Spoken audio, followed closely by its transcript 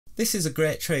This is a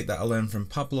great trick that I learned from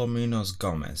Pablo Munoz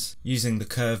Gomez using the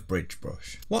curve bridge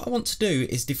brush. What I want to do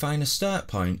is define a start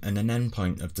point and an end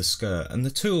point of the skirt, and the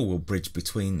tool will bridge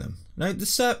between them. Now the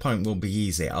start point will be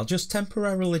easy. I'll just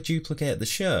temporarily duplicate the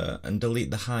shirt and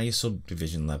delete the higher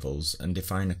subdivision levels and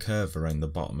define a curve around the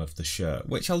bottom of the shirt,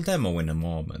 which I'll demo in a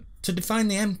moment. To define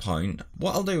the end point,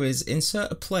 what I'll do is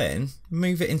insert a plane,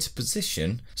 move it into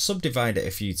position, subdivide it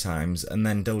a few times and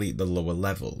then delete the lower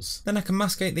levels. Then I can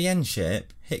mask out the end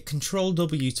shape, hit Ctrl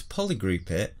W to polygroup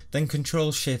it, then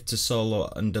Ctrl Shift to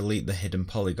solo and delete the hidden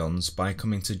polygons by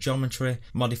coming to Geometry,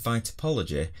 Modify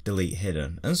Topology, Delete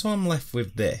Hidden, and so I'm left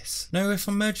with this. Now if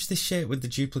I merge this shape with the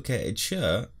duplicated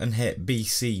shirt and hit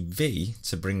BCV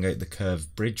to bring out the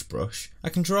curved bridge brush, I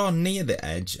can draw near the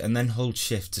edge and then hold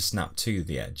Shift to snap to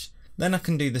the edge. Then I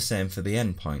can do the same for the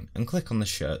endpoint and click on the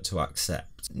shirt to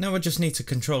accept. Now I just need to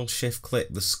Ctrl Shift click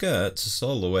the skirt to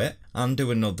solo it and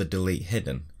do another delete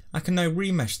hidden. I can now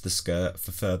remesh the skirt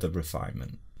for further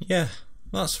refinement. Yeah,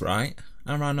 that's right,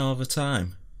 I ran over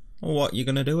time. Well, what are you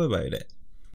going to do about it?